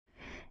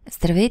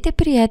Здравейте,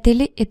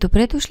 приятели, и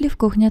добре дошли в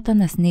кухнята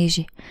на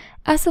Снежи.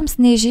 Аз съм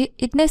Снежи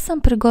и днес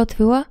съм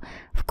приготвила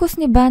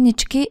вкусни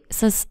банички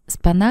с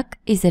спанак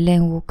и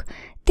зелен лук.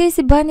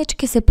 Тези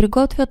банички се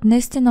приготвят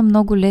наистина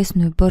много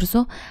лесно и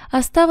бързо,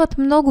 а стават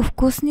много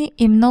вкусни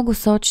и много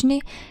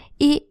сочни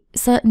и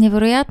са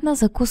невероятна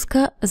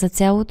закуска за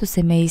цялото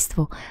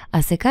семейство.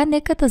 А сега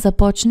нека да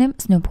започнем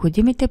с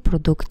необходимите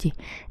продукти.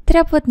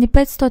 Трябват ни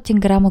 500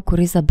 грама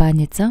кори за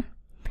баница,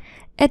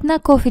 една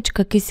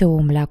кофичка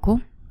кисело мляко,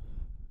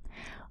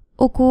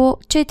 около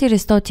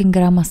 400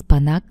 грама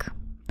спанак,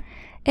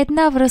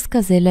 една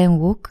връзка зелен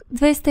лук,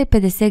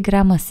 250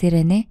 грама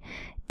сирене,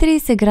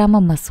 30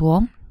 грама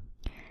масло,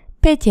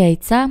 5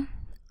 яйца,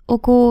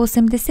 около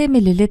 80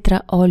 мл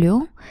олио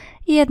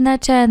и една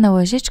чайна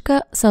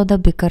лъжичка сода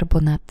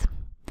бикарбонат.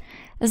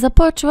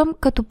 Започвам,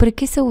 като при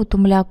киселото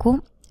мляко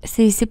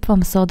се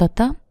изсипвам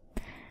содата,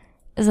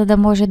 за да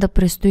може да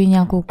престои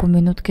няколко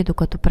минутки,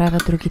 докато правя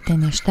другите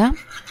неща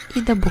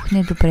и да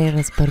бухне добре.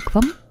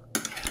 Разбърквам.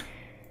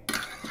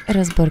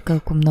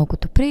 Разбърках го много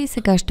добре и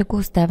сега ще го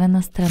оставя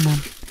на страна.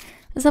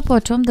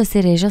 Започвам да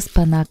се режа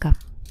спанака.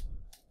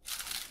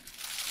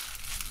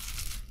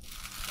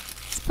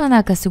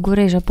 Спанака си го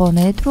режа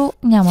по-наедро,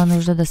 няма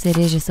нужда да се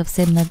реже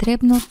съвсем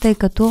надребно, тъй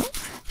като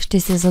ще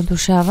се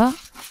задушава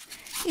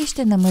и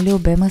ще намали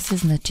обема си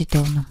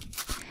значително.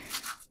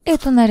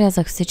 Ето,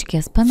 нарязах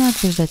всичкия спанак,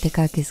 виждате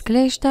как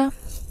изглежда.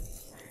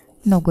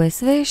 Много е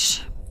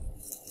свеж,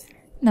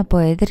 на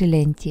по-едри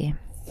ленти.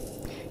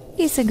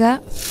 И сега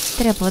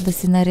трябва да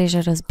си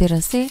нарежа,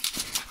 разбира се,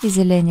 и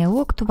зеления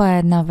лук. Това е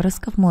една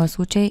връзка, в моя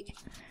случай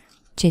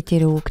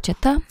 4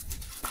 лукчета.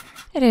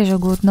 Режа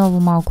го отново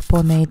малко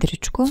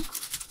по-наедричко.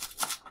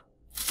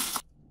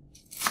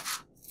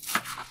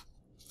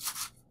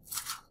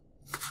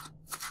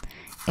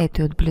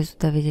 Ето и отблизо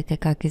да видите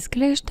как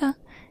изглежда.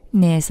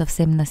 Не е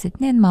съвсем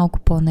наситнен, малко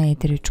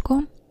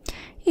по-наедричко.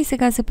 И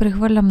сега се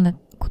прехвърлям на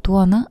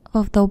котлона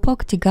в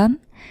дълбок тиган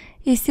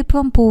и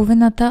сипвам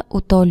половината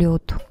от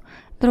олиото.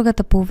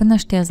 Другата половина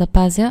ще я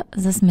запазя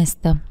за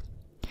сместа.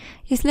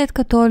 И след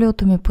като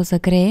олиото ми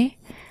позагрее,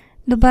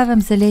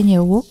 добавям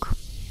зеления лук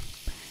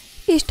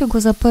и ще го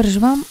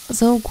запържвам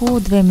за около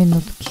 2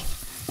 минутки.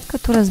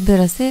 Като,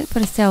 разбира се,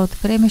 през цялото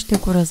време ще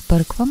го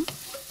разбърквам,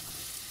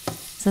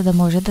 за да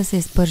може да се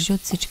изпържи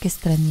от всички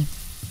страни.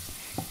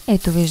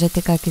 Ето,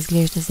 виждате как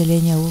изглежда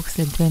зеления лук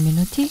след 2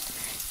 минути.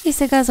 И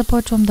сега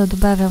започвам да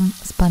добавям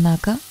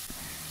спанака.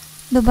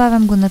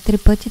 Добавям го на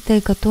 3 пъти,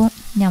 тъй като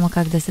няма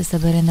как да се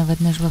събере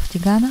наведнъж в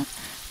тигана,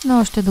 но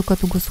още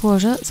докато го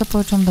сложа,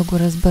 започвам да го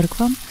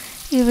разбърквам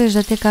и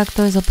виждате как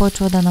той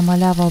започва да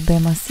намалява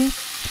обема си.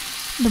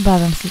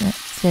 Добавям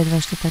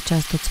следващата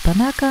част от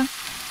спанака,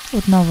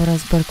 отново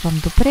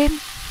разбърквам добре.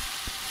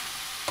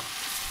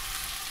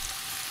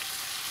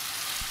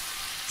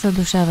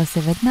 Задушава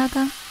се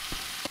веднага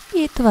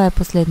и това е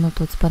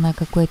последното от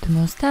спанака, което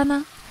ми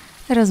остана.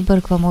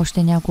 Разбърквам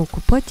още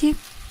няколко пъти.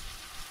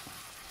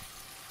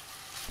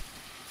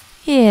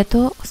 И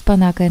ето,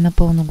 спанака е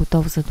напълно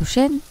готов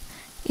задушен.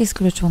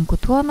 Изключвам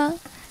котлона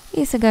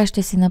и сега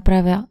ще си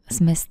направя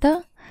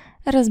сместа.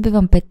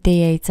 Разбивам 5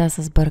 яйца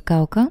с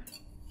бъркалка.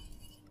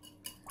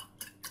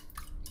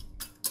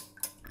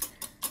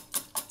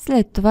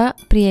 След това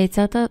при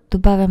яйцата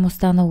добавям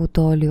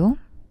останалото олио,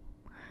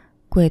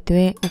 което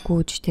е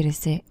около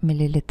 40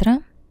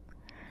 мл.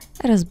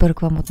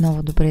 Разбърквам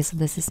отново добре, за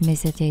да се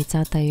смесят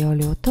яйцата и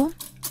олиото.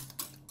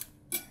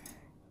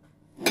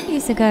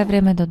 И сега е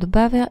време да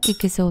добавя и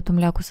киселото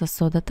мляко с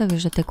содата.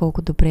 Виждате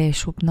колко добре е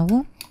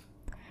шупнало.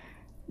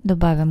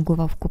 Добавям го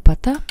в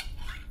купата.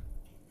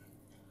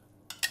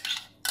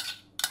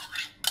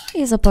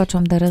 И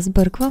започвам да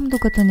разбърквам,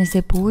 докато не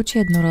се получи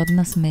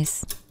еднородна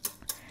смес.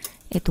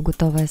 Ето,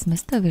 готова е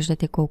сместа.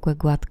 Виждате колко е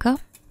гладка.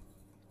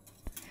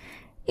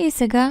 И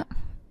сега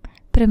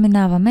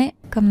преминаваме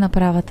към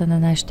направата на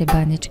нашите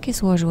банички.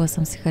 Сложила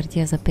съм си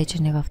хартия за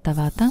печене в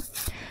тавата.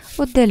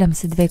 Отделям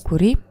си 2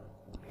 кори.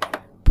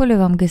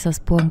 Поливам ги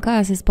с плънка.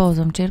 Аз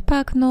използвам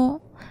черпак, но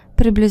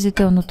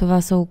приблизително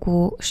това са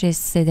около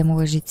 6-7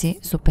 лъжици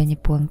супени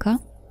плънка.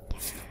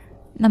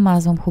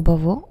 Намазвам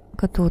хубаво,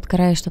 като от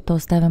краищата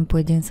оставям по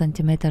 1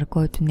 см,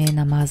 който не е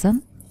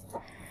намазан.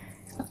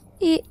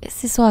 И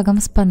си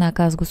слагам спанак.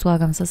 Аз го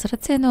слагам с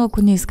ръце, но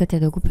ако не искате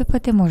да го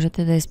пипате,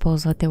 можете да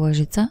използвате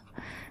лъжица.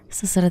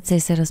 С ръце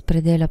се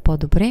разпределя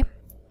по-добре.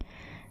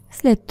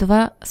 След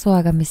това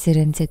слагам и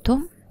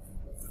сиренцето.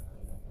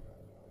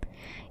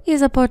 И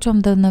започвам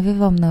да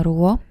навивам на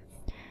руло,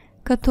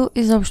 като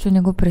изобщо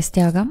не го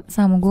престягам,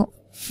 само го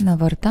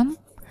навъртам.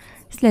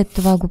 След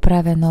това го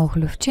правя на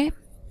охлювче.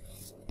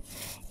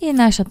 И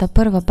нашата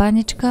първа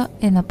баничка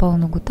е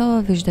напълно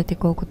готова. Виждате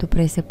колко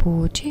добре се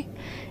получи.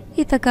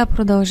 И така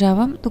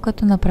продължавам,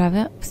 докато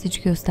направя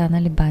всички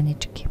останали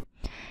банички.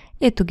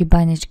 Ето ги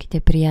баничките,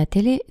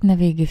 приятели.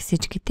 Навих ги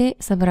всичките.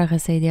 Събраха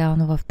се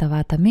идеално в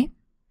тавата ми.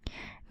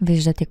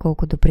 Виждате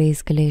колко добре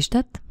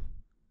изглеждат.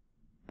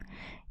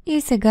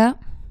 И сега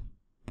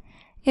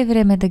е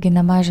време да ги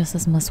намажа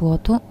с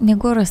маслото. Не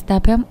го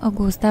разтапям, а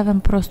го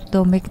оставям просто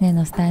да омекне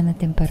на стайна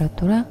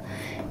температура.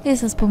 И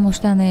с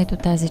помощта на ето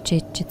тази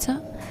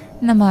четчица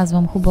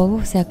намазвам хубаво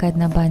всяка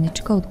една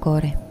баничка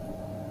отгоре.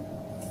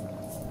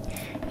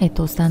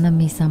 Ето, остана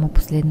ми само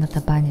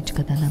последната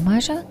баничка да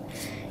намажа.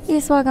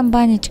 И слагам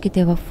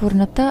баничките във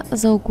фурната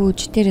за около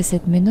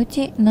 40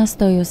 минути на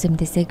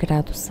 180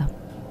 градуса.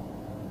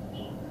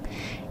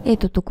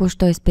 Ето,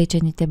 току-що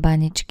изпечените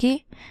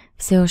банички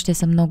все още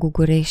са много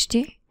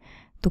горещи.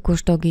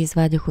 Току-що ги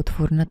извадих от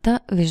фурната.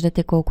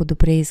 Виждате колко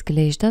добре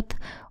изглеждат.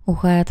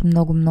 Ухаят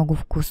много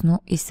вкусно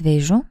и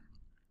свежо.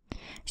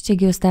 Ще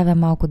ги оставя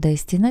малко да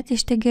изстинат и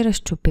ще ги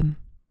разчупим.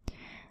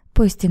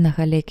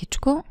 Поизстинаха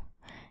лекичко.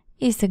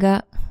 И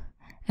сега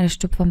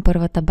разчупвам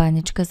първата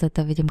баничка, за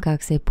да видим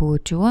как се е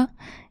получила.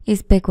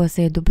 Изпекла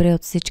се е добре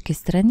от всички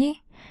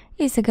страни.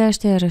 И сега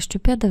ще я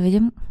разчупя да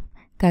видим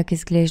как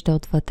изглежда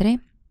отвътре.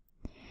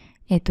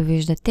 Ето,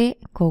 виждате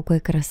колко е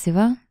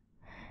красива.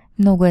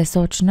 Много е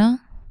сочна.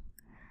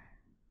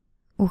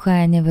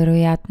 Ухае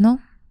невероятно.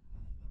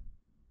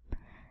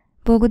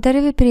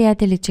 Благодаря ви,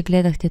 приятели, че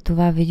гледахте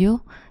това видео.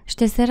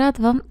 Ще се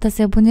радвам да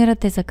се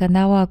абонирате за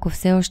канала, ако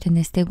все още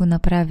не сте го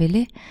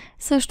направили.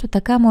 Също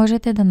така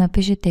можете да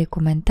напишете и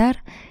коментар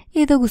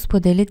и да го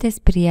споделите с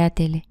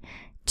приятели.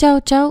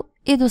 Чао, чао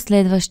и до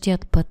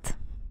следващият път!